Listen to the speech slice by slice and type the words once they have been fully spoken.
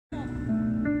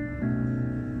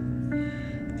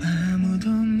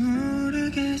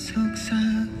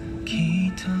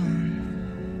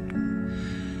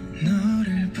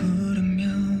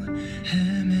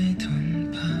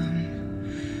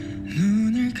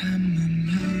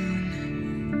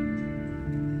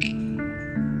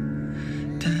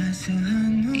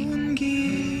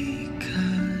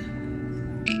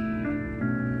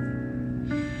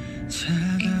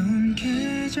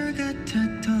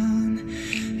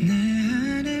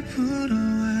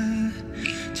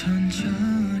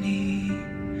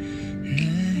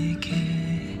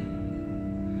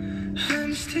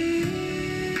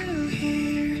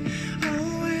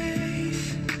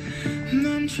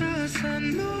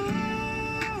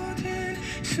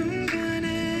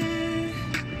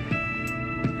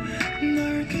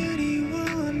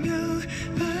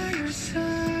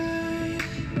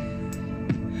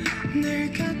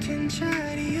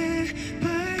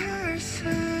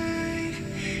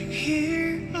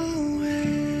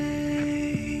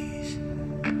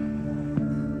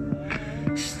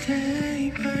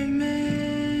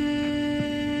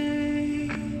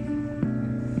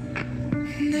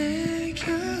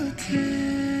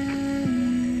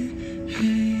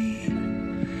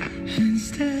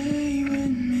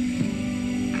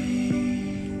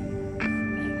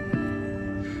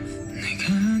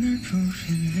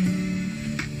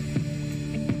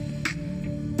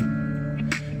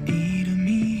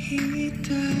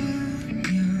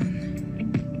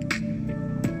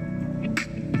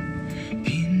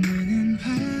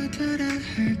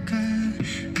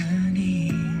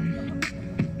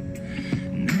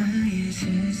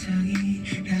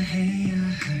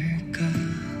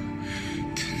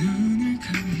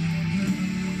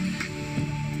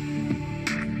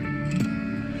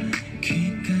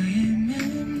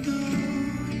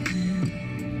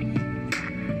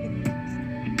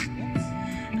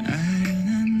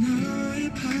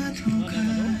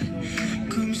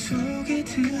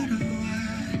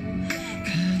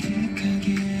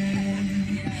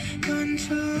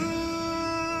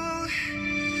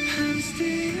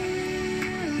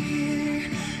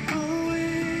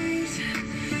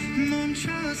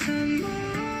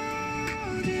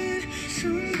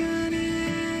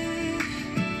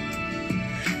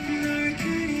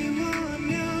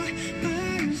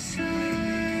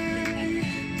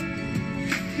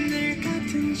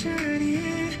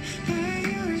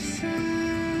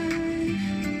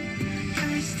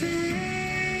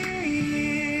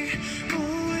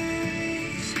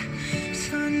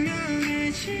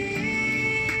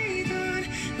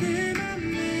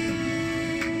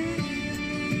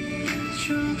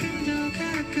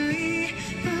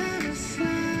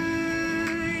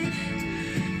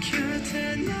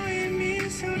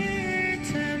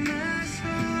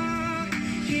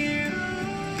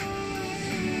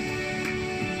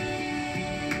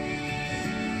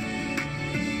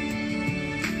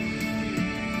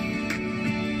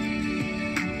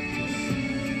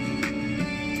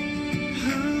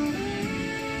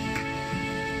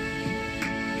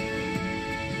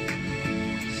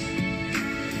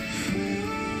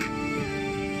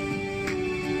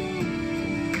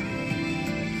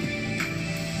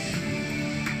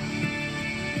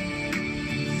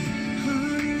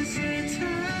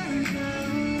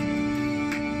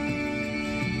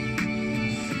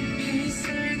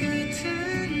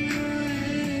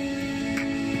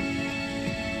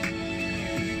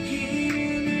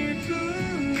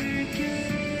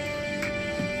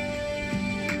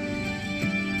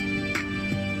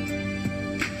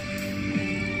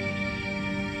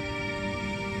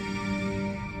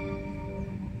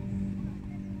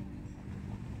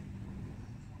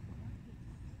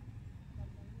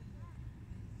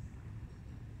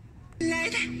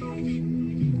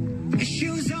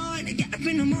Shoes on, get up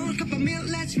in the morning, cup of milk,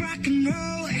 let's rock and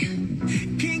roll.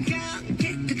 Kink out,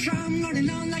 kick the drum, rolling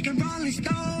on like a rolling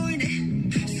stone.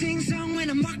 Sing song when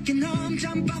I'm walking home,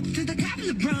 jump up to the top of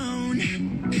the brown.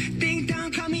 Ding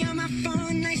dong, call me on my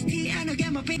phone, nice tea, and I'll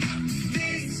get my beat.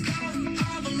 This go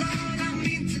all alone, I'm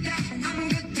into that, I'm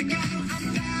good to go,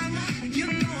 I'm down, you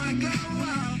know I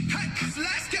glow. Hey, so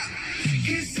let's go.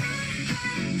 'Cause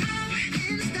I'm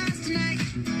in the stars tonight,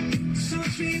 so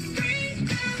we bring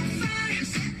down fire,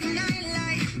 set the night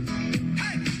light.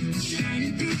 Hey,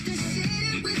 shining through the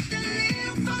city with a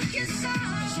little funky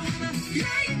soul. So I'ma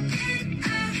light it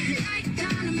up like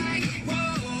dynamite.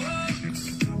 Whoa,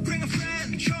 bring a friend,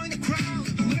 join the crowd,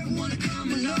 whoever wanna come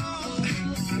along.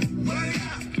 Word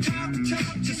up,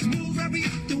 talk, just move every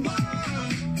up the wall.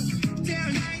 Day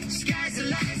or night, sky's the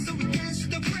light, so we dance to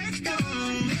the break of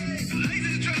dawn. Ladies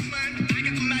and gentlemen, I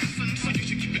got the license, so you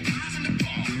should keep your eyes on the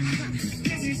ball.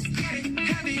 This is getting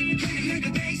heavy, when you hear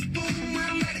the bass boom,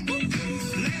 I'm ready.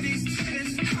 Ladies,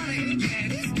 chillin', honey, yeah,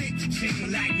 this big chicken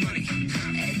like money.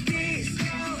 And this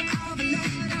go all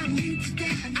alone, I'm in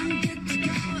today, I'm good to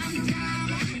go, I'm down,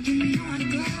 you know I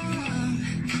glow.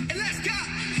 And let's go!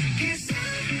 'Cause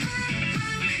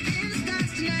I'm in the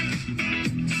stars tonight,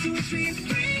 so if we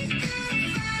bring the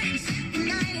fire, set the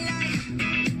night light.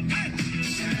 Hey,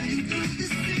 shining through the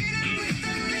city with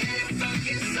a little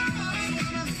funky soul. So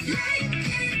I'ma light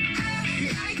it up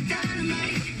like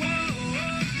dynamite. Whoa,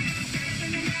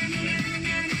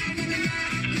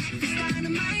 it's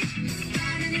dynamite. It's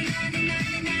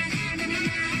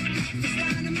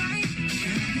dynamite.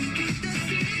 Shining through the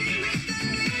city with a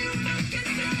little funky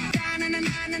soul.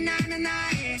 Da-na-na-na-na-na-na,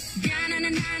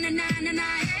 da-na-na-na-na-na-na,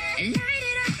 light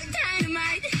it up,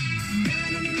 dynamite.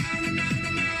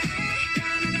 Da-na-na-na-na-na-na,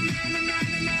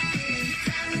 da-na-na-na-na-na-na,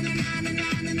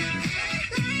 da-na-na-na-na-na-na,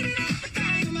 light it up,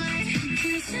 dynamite.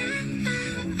 'Cause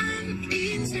I'm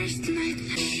in stars tonight,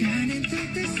 shining through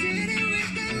the city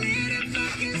with a little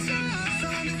fucking soul. So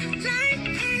light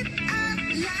it up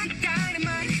like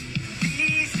dynamite.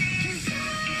 This is so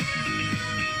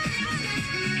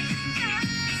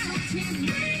we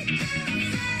break the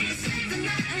fire, set the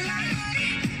night light.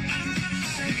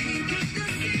 Shining through the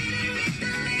city with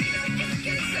a little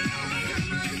fucking soul.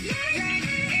 Come on, light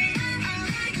it up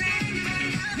like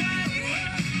dynamite.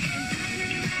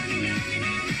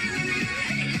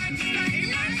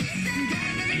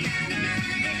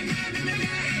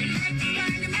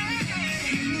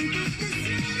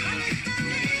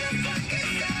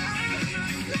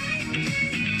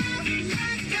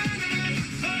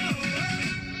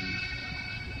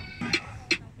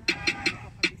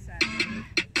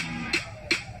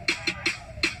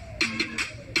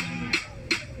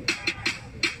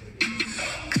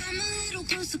 Come a little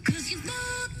closer 'cause you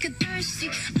look thirsty.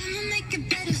 I'ma make it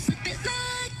better, slip it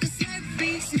like a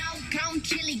slurpee. Snow cone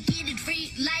chili, get it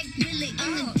free like Billy.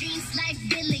 In the jeans like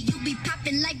Billy, you be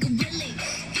popping like a willy.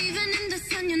 Even in the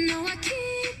sun, you know I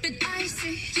keep it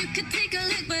icy. You could take a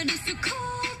lick, but it's too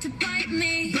cold to bite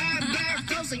me. Bird,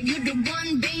 frozen, you the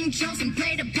one being chosen.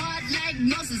 Play the part like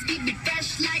Moses, keep it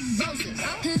fresh like roses.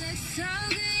 Let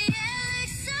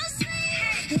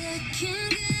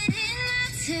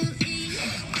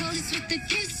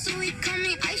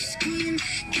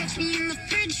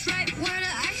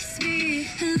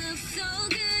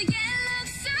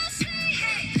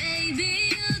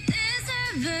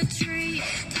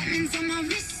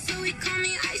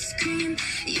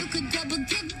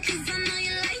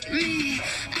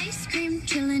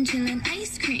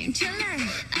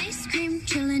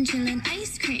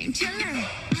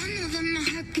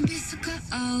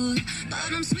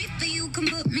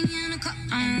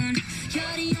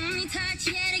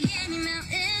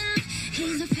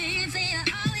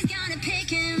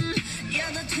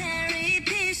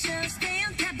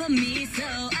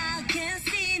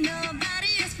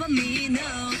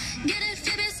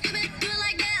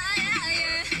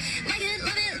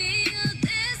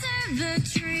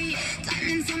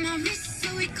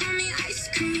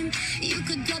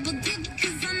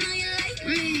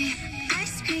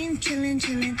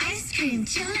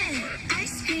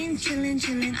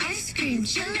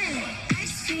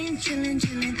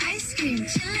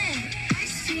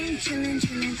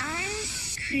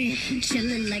cream.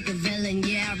 Chillin' like a villain,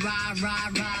 yeah, rah,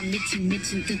 rah, rah.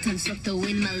 미친 듯한 속도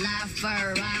in my life,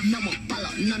 rah. 너무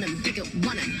빨라, 너는 비교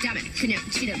원한다면 그냥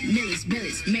치름, millies,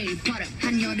 매일 버릇.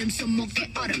 한여름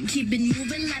손목에 얼음. Keep it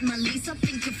moving like my Lisa.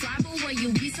 Think you fly, but where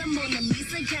you visa? Mona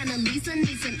Lisa, kinda Lisa,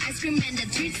 needs an ice cream and a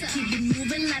treat. Keep it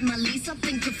moving like my Lisa.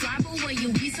 Think you fly, but where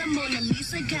you visa? Mona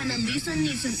Lisa, kinda Lisa,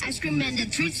 needs an ice cream and a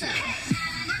treat.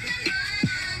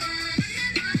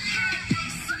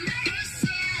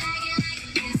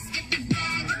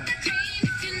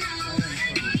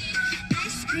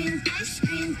 Ice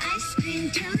cream,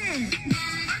 chillin'.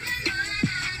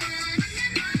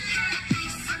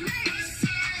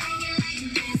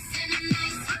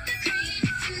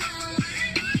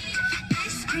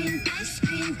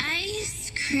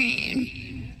 Ice cream.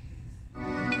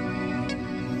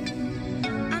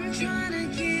 I'm trying to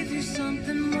give you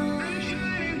something more.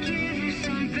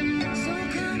 So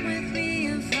come with me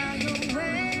and fly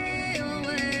away,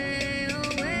 away,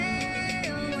 away,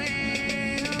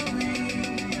 away, away.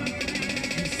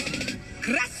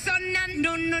 그래서 난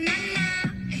no no na na.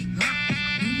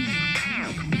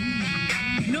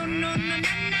 No no no na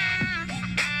na.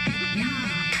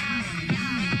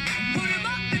 Put 'em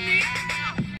up in the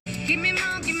air. Give me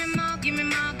more, give me more, give me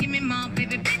more, give me more,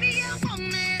 baby, baby, you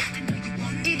want it.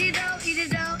 Eat it all, eat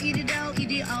it all, eat it all,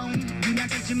 eat it all. 누나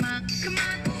찾지 마, come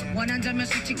on. 원한다면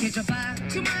솔직해져봐.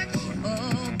 Too much,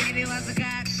 oh baby, 와서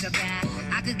가져가.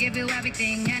 I could give you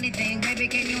everything, anything, baby,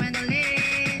 can you handle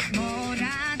it?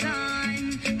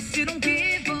 뭐라던, still don't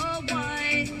give a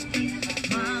what.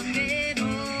 맘대로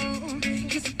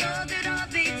계속 떠들어,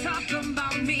 they talk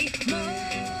about me.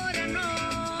 뭐라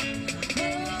너,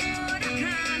 뭐라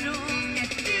하노,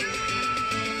 at you.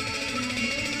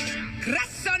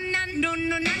 그래서 난 no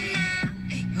no na na.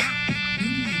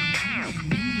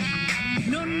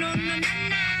 No no no na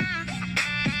na.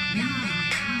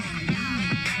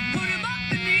 Put 'em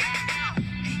up in the air.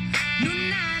 No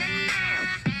na na na.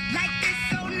 Like this,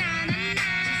 oh na na na.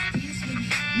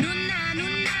 No na no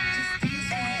na.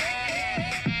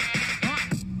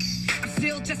 I'm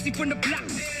still Jesse from the block.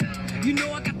 You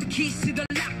know I got the keys to the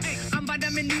lock. 안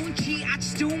받으면 눈치, I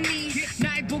just do me.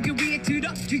 날 보기 위해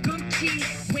들어 뒤꿈치.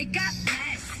 Wake up,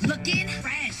 looking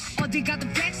fresh. 어디 가도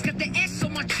flex, got the S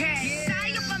on my chest.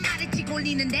 싸이 오빠 말했지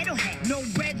걸리는 대로 해. No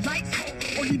red lights,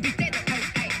 올림픽 때도 해.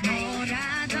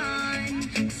 뭐라던,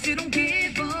 still don't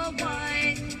give a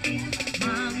what.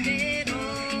 맘대로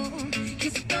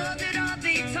계속 떠들어,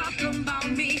 they talk about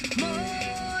me.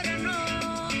 뭐라 너,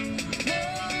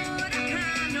 뭐라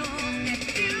하노, at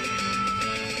you.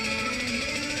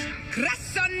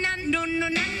 그래서 난 no no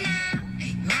na na.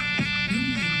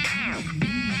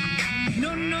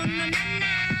 No no no na na.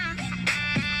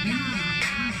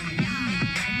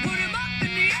 Put 'em up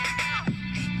in the air.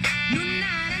 No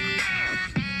na na na.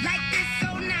 Like this,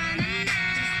 oh na na na.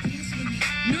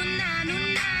 No na no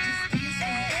na.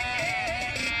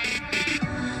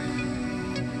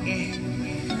 Yeah.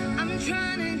 I'm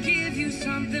trying to give you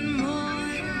something more.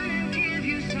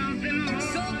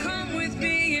 So come with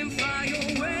me and fly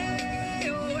away,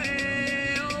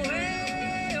 away, away.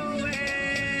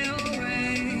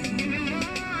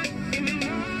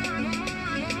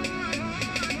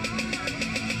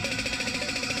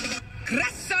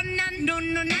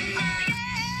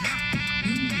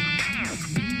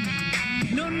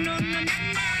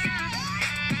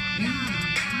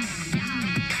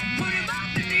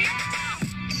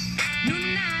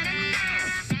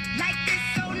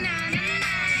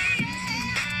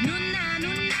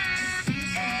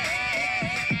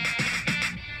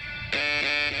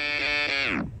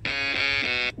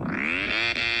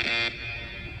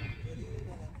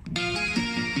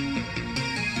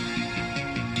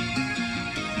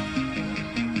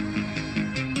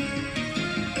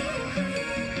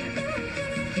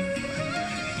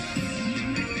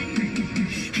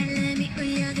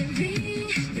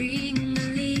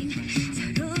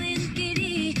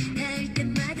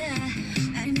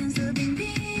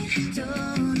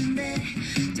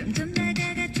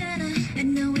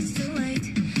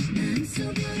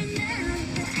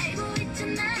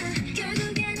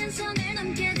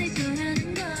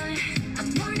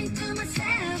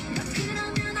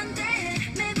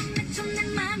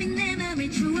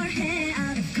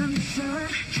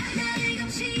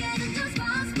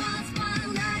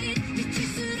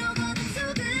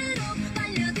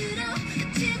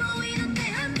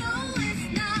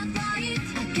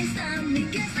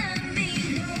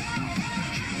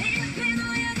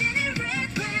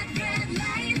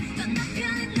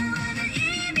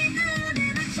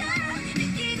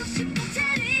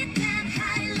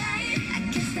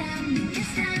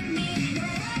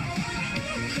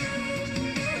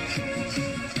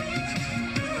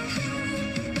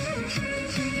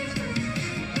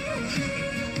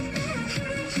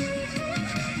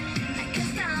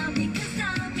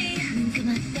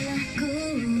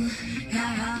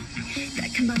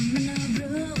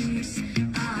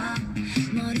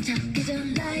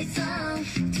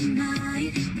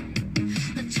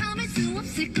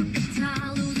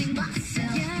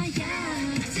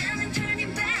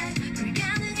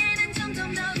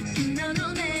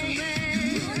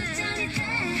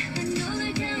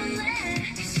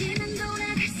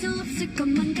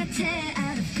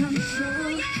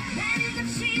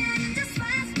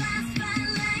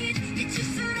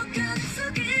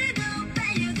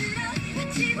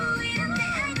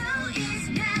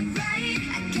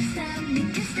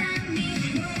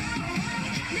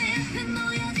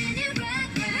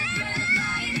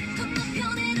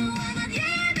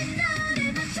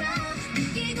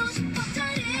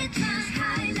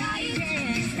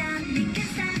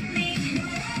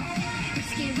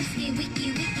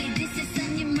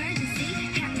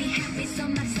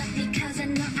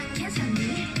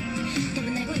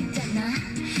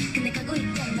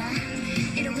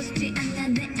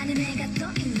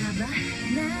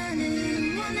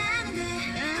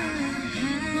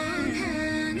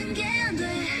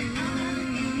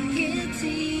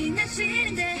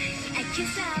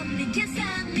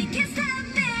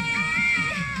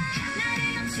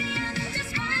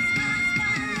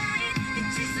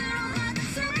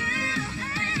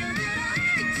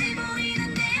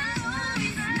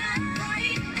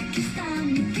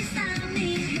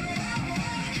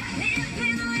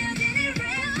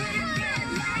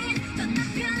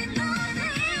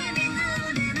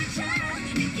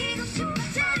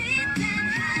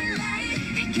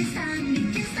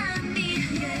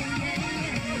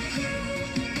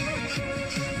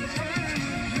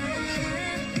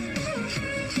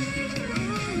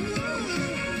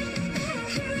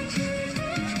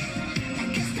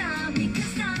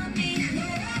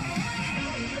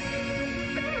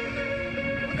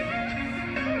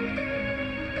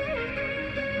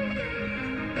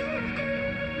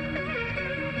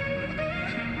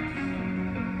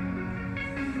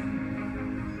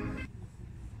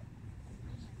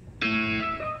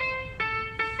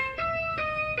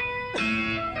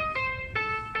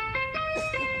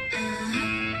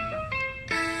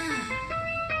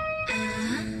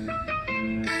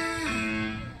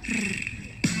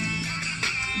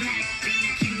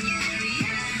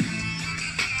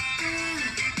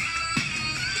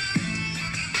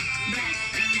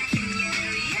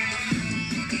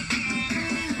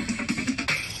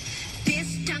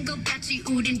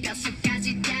 달리 우린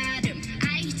뼛속까지 다름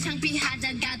아이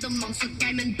창피하다가도 멍석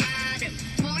깔면 발음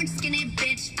Born skinny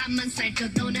bitch 앞만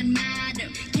살쪄도 난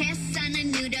마름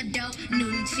계산은 느려도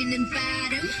눈치는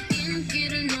빠름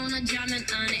인기를 논하자면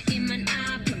안에 입만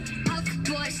아픔 Of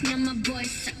boys not my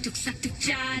boys 싹둑싹둑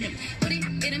자름 우리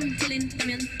이름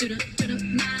들린다면 뚜루뚜루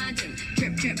맞음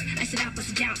Drip drip I sit up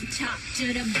bust it down top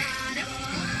to the bottom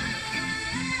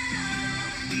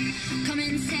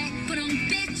검은색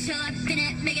분홍빛 all up in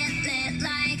it make it lit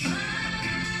like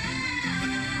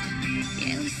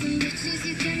Yeah with some bitches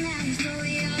you can have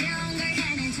소리 어려운 걸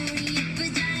해내줘 우리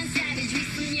예쁘장한 savage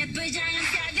with some 예쁘장한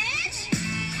savage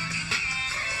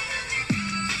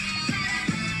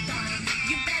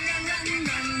You better run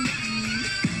run run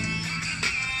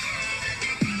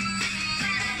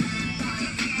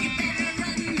You better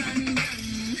run run run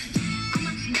All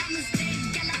my diamonds big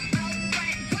yellow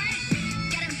bright bright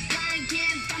Get 'em flying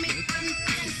can't find me I'm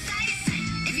out of sight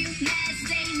If you mad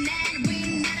stay mad we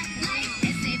not alike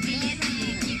S-A-V-A-D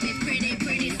keep it pretty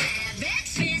pretty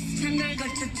savage 비슷한 걸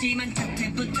걸쳤지만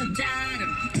자태부터 다름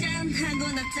짠하고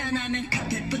나타나면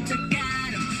카펫부터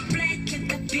가름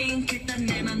블랙했다 핑크했다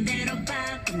내 맘대로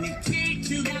바꿈 네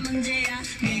질투가 문제야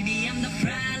Maybe I'm the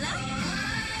problem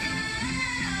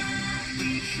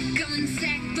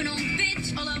검은색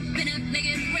분홍빛 all up in it make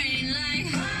it rain like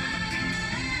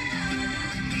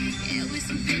Yeah with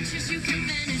some bitches you can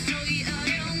manage 소리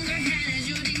어려운 걸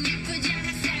해내줘 우린 예쁘장한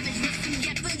savage with some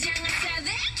예쁘장한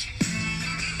savage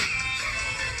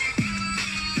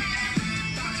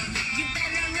You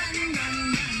better run run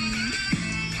run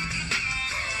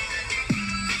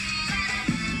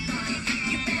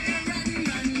You better run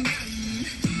run run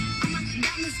All my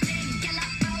diamonds big yellow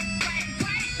bright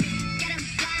bright Get 'em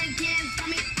flying can't find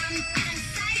me I'm out of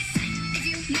sight If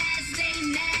you mad stay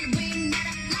mad we not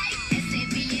alike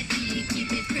S-A-V-A-D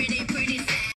keep it pretty pretty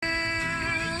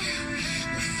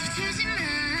웃어주지만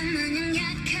마냥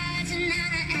약하진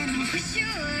않아 and I wish you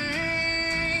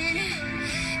would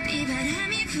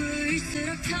비바람이 불수록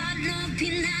더 높이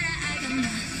날아 I got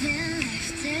nothing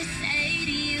left to say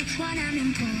to you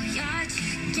원하면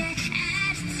보여줄게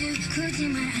attitude 굳이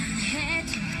말 안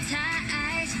해도 다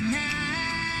알잖아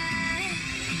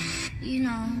You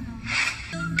know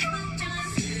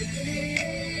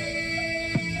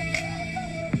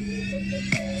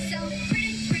So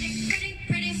pretty, pretty, pretty,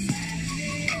 pretty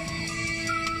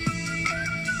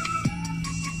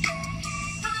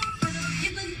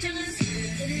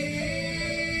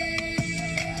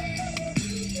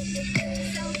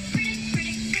So pretty,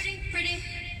 pretty, pretty, pretty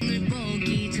늘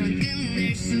보기 전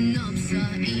끝낼 순 없어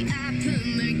이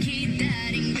아픔을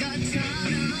기다린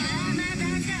것처럼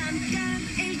아마다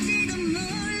잠깐일지도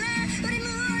몰라 우리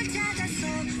뭘 찾아서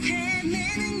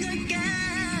헤매는 걸까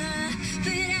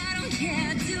But I don't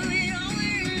care do it over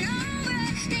and over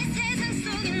내 세상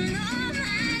속에 너만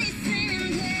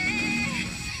있으면 돼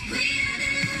We are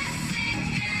the lovesick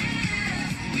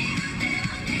girls 네 맘대로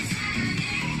내 사랑을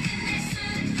끝낼 순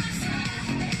없어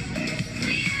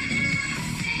We are the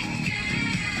lovesick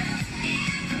girls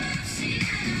이유 없이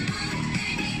나는 아무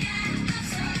의미가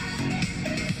없어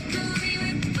But we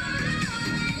were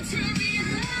born to be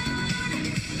alone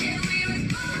Yeah we were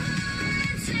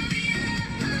born to be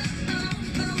alone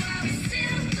But why we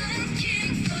still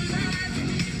looking for love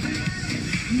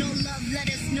No love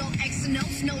letters, no X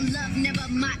notes No love, never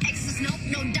my exes, nope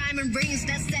No diamond rings,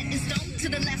 that's set in stone To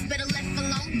the left, better left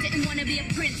alone Didn't wanna be a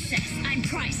princess, I'm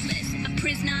priceless A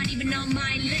prince not even on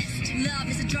my list Love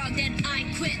is a drug that I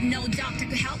quit No doctor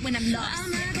could help when I'm lost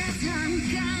아마다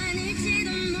잠깐일지도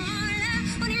몰라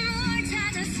우리 뭘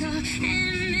찾아서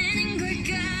헤매는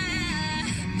걸까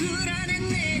불안한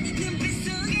내 눈빛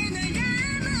속에 널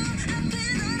담아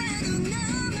아프더라도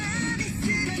너만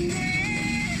있으면 돼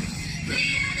We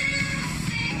are the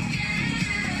lovesick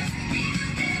girls 네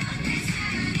맘대로 내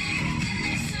사랑을 끝낼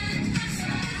순 없어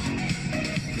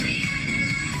We are the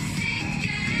lovesick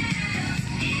girls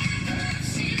이유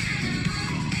없이 나는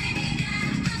아무 의미가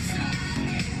없어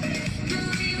But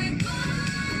we were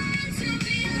born to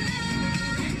be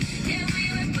alone Yeah we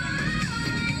were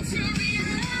born to be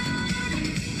alone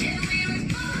Yeah we were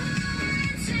born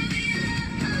to be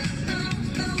alone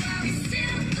But why we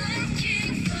still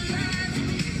looking for love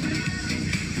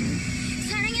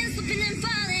사랑은 쏟히는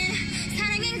falling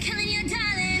사랑은 killing you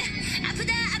darling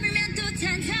아프다 아물면 또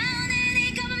탄탄해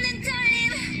네 겁없는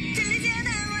떨림 들리지 않아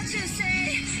what you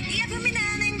say 이 아픔이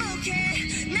난 행복해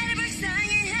나를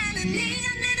불쌍해 하는 네가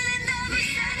내 눈엔 더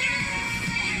불쌍해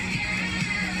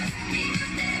네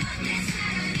맘대로 내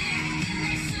사랑을 끝낼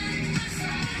순 없어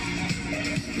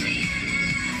We are the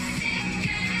lovesick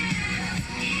girls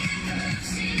이유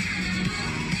없이 난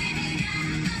아무 의미가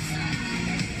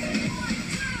없어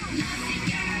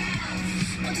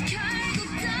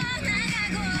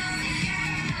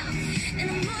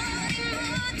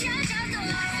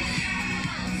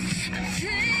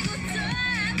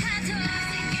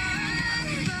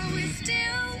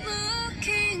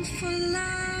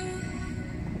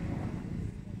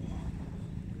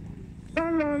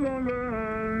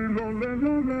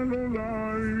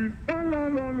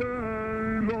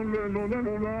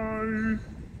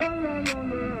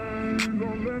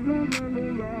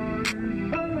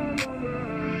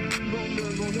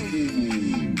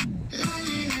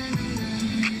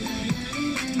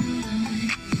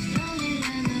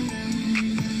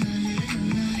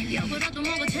여보라도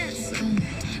뭐가 됐어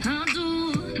I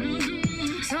do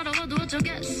서러워도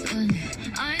어쩌겠어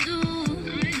I do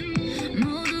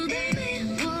모두들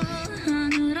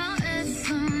미워하느라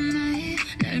애써 매일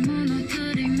날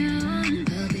무너뜨리면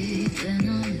밥이 돼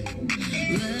넌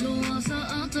외로워서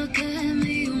어떻게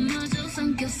미움마저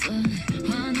삼켰어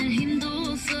화낼 힘도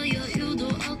없어 여유도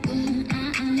없고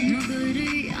너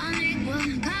그리 아니고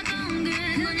가까운 게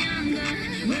그냥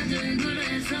왜들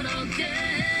그래 서럽게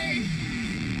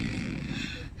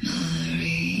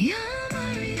Maria,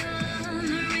 Maria,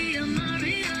 Maria,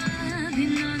 Maria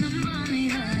빛나는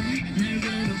밤이야 날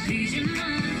괴롭히지 마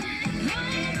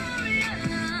Maria,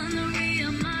 Maria,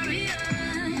 Maria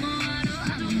뭐하러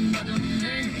아동바동해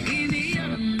이미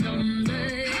아름다운데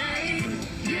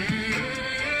Yeah,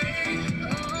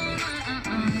 oh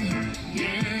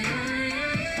yeah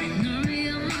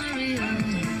Maria, Maria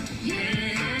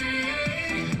Yeah,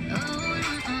 oh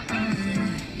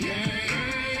yeah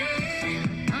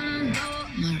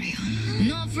Maria.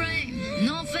 No frame,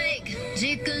 no fake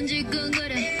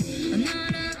지끈지끈거려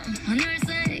나는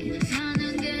하늘색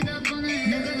사는 게 더 뻔해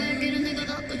내가 갈 길은 내가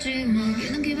덮었지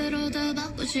먹이는 기회로 다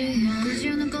바꾸지 굳이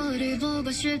오는 거리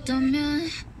보고 싶다면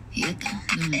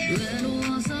넌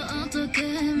외로워서 어떻게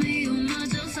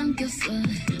미움마저 삼켰어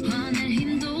화낼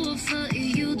힘도 없어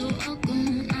이유도 없고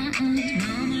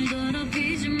마음을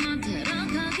더럽히지만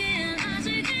대락하기엔 아직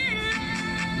일러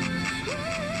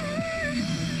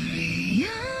Maria,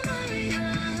 Maria,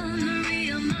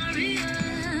 Maria, Maria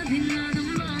빛나는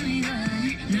밤이야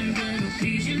날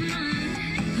괴롭히지 마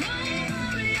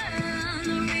Maria,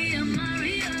 Maria,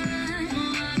 Maria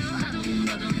뭐하러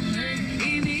아동바동해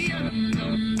이미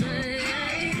아름다운데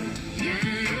Yeah,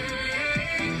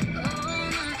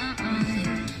 oh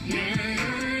yeah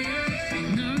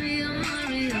Maria,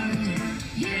 Maria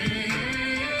Yeah,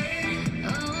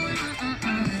 oh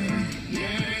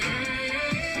yeah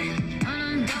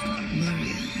아름다워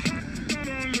Maria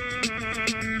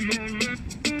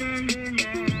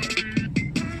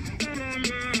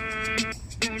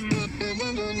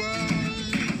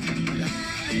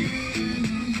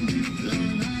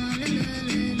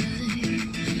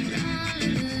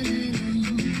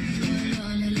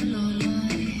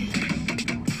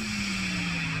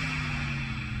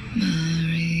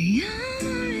Maria,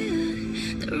 Maria,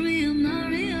 the real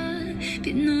Maria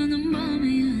빛나는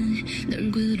밤이야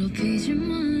널 괴롭히지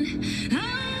마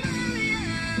Maria,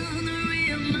 the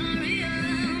real Maria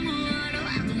뭐하러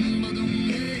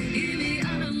아동바동해 이미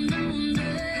아름다운데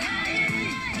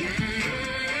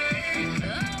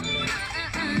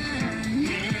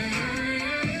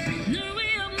널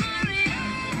위한 Maria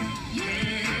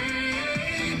널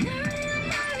위한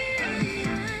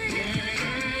Maria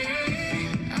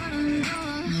아름다워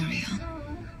Maria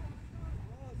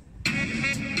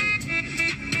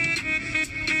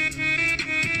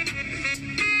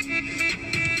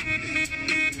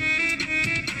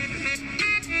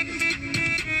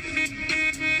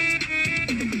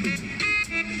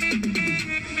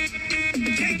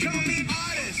Can't call me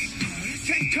artist,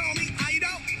 can't call me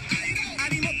idol.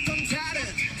 아니 못한 다른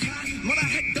뭐라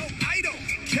해도 I don't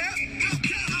care.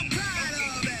 I'm proud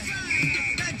of it.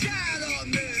 난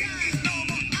잘없네.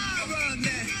 너무 알았네.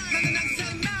 나는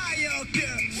항상 나였길.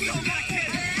 소박해.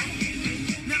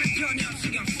 나는 전혀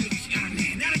신경 쓰지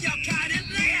않네. 나는 역할을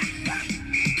내.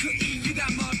 그 이유가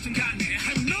뭐든 간에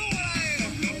I know what I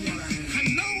am. I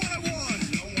know what I want.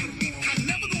 I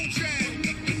never gonna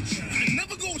change. I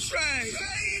never gonna trade.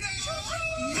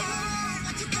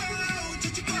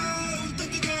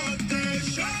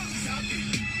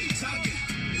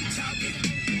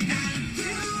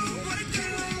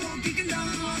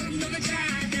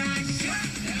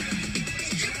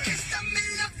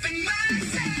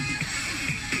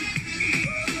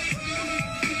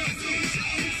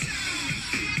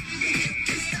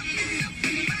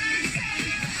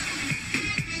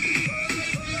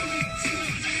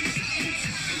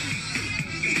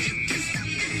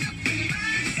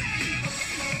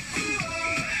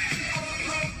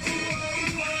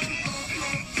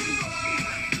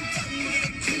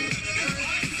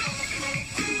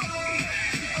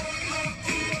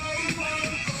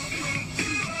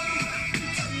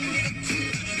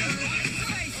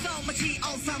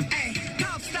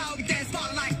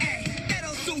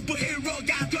 superhero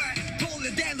got